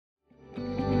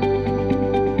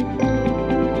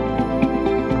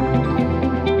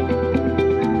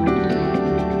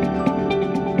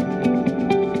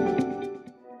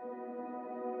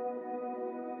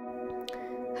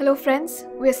Hello friends,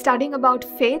 we're studying about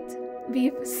faith.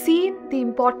 We've seen the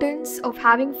importance of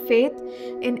having faith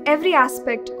in every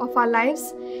aspect of our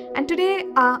lives. And today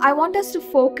I want us to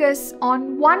focus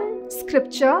on one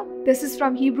scripture. This is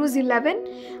from Hebrews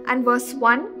 11 and verse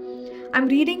 1. I'm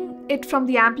reading it from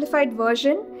the Amplified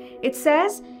Version. It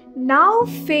says, "Now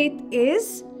faith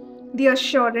is the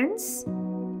assurance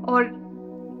or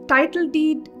title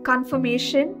deed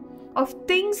confirmation of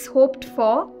things hoped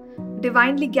for,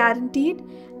 divinely guaranteed,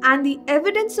 and the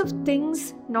evidence of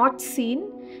things not seen,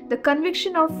 the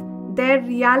conviction of their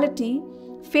reality.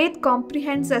 Faith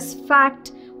comprehends as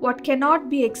fact what cannot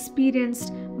be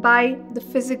experienced by the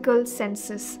physical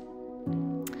senses."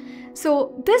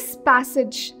 So this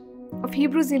passage of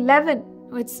Hebrews 11,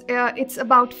 it's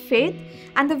about faith,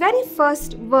 and the very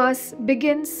first verse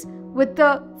begins with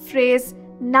the phrase,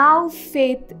 "Now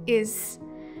faith is."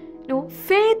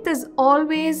 Faith is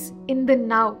always in the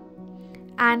now.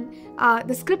 And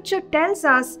the scripture tells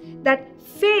us that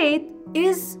faith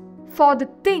is for the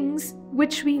things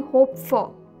which we hope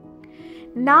for.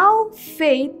 Now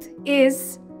faith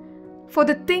is for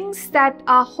the things that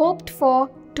are hoped for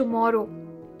tomorrow.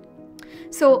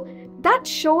 So that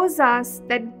shows us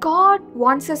that God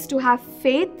wants us to have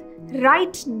faith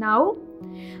right now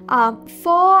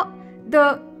for the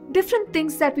different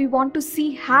things that we want to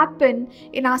see happen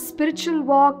in our spiritual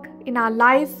walk, in our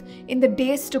life, in the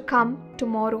days to come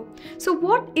tomorrow. So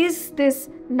what is this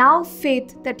now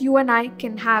faith that you and I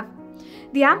can have?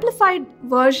 The Amplified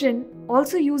Version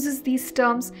also uses these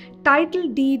terms, title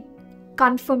deed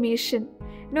confirmation.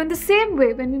 In the same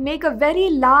way, when we make a very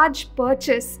large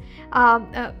purchase,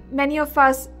 many of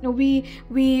us, we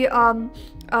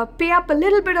pay up a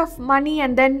little bit of money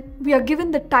and then we are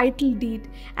given the title deed.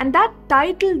 And that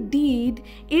title deed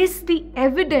is the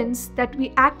evidence that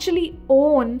we actually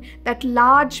own that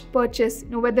large purchase,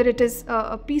 whether it is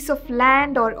a piece of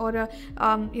land or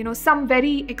some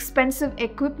very expensive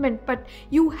equipment, but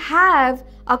you have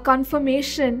a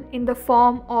confirmation in the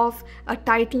form of a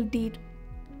title deed.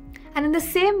 And in the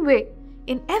same way,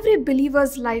 in every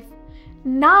believer's life,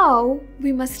 now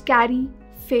we must carry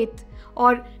faith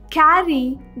or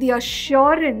carry the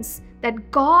assurance that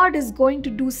God is going to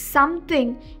do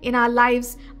something in our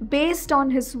lives based on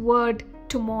His word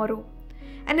tomorrow.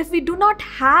 And if we do not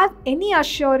have any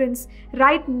assurance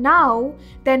right now,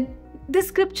 then this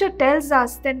scripture tells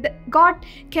us that God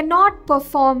cannot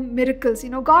perform miracles.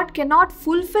 God cannot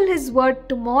fulfill His word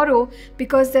tomorrow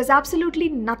because there's absolutely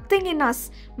nothing in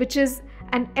us which is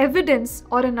an evidence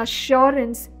or an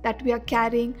assurance that we are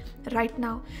carrying right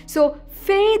now. So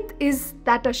faith is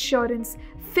that assurance.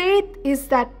 Faith is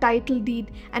that title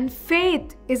deed, and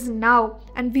faith is now,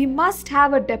 and we must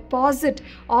have a deposit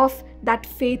of that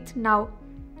faith now.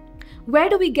 Where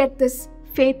do we get this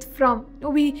faith from?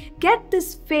 We get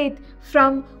this faith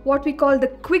from what we call the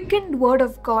quickened word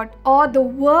of God, or the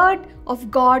word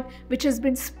of God which has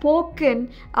been spoken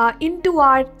into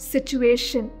our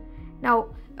situation. Now,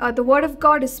 the word of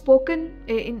God is spoken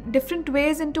in different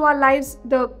ways into our lives.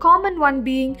 The common one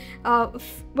being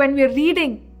when we're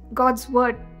reading God's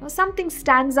word, something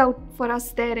stands out for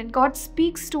us there and God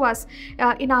speaks to us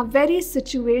in our very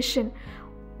situation.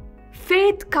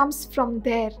 Faith comes from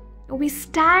there. We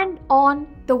stand on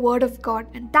the word of God,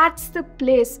 and that's the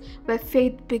place where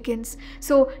faith begins.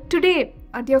 So today,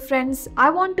 dear friends, I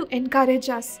want to encourage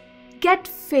us, get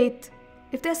faith.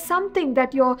 If there's something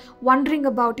that you're wondering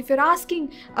about, if you're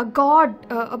asking God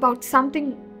about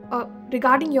something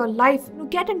regarding your life,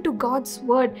 get into God's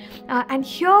word and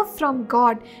hear from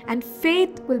God, and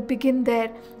faith will begin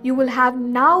there. You will have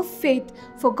now faith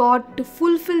for God to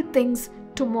fulfill things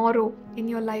tomorrow in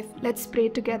your life. Let's pray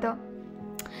together.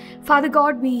 Father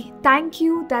God, we thank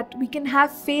you that we can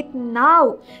have faith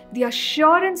now, the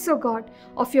assurance, oh God,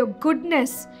 of your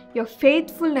goodness, your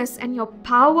faithfulness, and your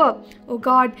power, oh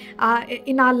God,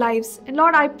 in our lives. And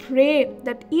Lord, I pray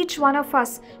that each one of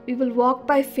us, we will walk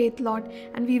by faith, Lord,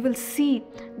 and we will see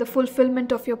the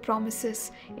fulfillment of your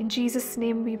promises. In Jesus'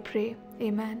 name we pray.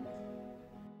 Amen.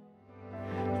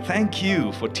 Thank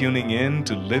you for tuning in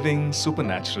to Living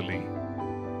Supernaturally.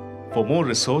 For more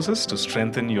resources to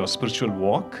strengthen your spiritual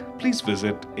walk, please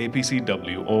visit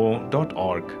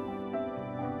apcwo.org.